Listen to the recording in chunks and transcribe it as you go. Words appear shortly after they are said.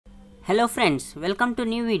Hello friends, welcome to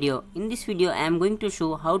new video. In this video I am going to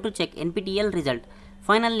show how to check NPTEL result.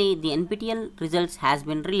 Finally the NPTEL results has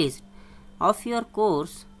been released. Of your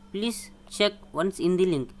course, please check once in the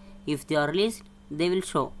link. If they are released, they will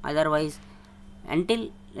show. Otherwise,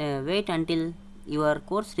 wait until your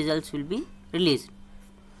course results will be released.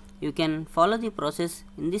 You can follow the process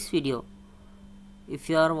in this video. If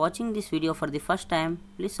you are watching this video for the first time,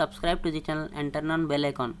 please subscribe to the channel and turn on bell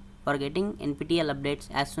icon for getting NPTEL updates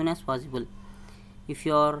as soon as possible. If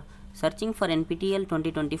you are searching for NPTEL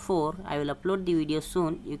 2024, I will upload the video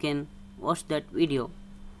soon. You can watch that video.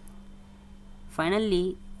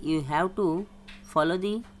 Finally, you have to follow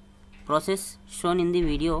the process shown in the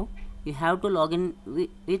video. You have to log in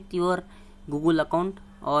with your Google account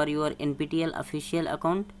or your NPTEL official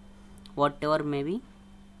account, whatever may be.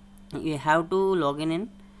 You have to log in.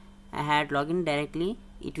 I had logged in directly.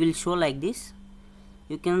 It will show like this.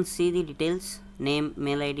 You can see the details, name,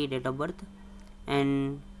 mail ID, date of birth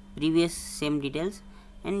and previous same details,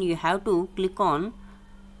 and you have to click on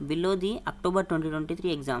below the October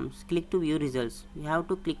 2023 exams. Click to view results. You have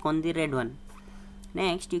to click on the red one.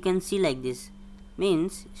 Next you can see like this,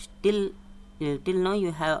 means till now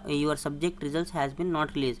you have your subject results has been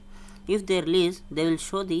not released. If they release, they will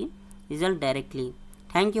show the result directly.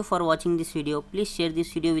 Thank you for watching this video. Please share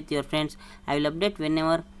this video with your friends. I will update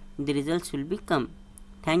whenever the results will be come.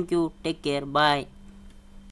 Thank you. Take care. Bye.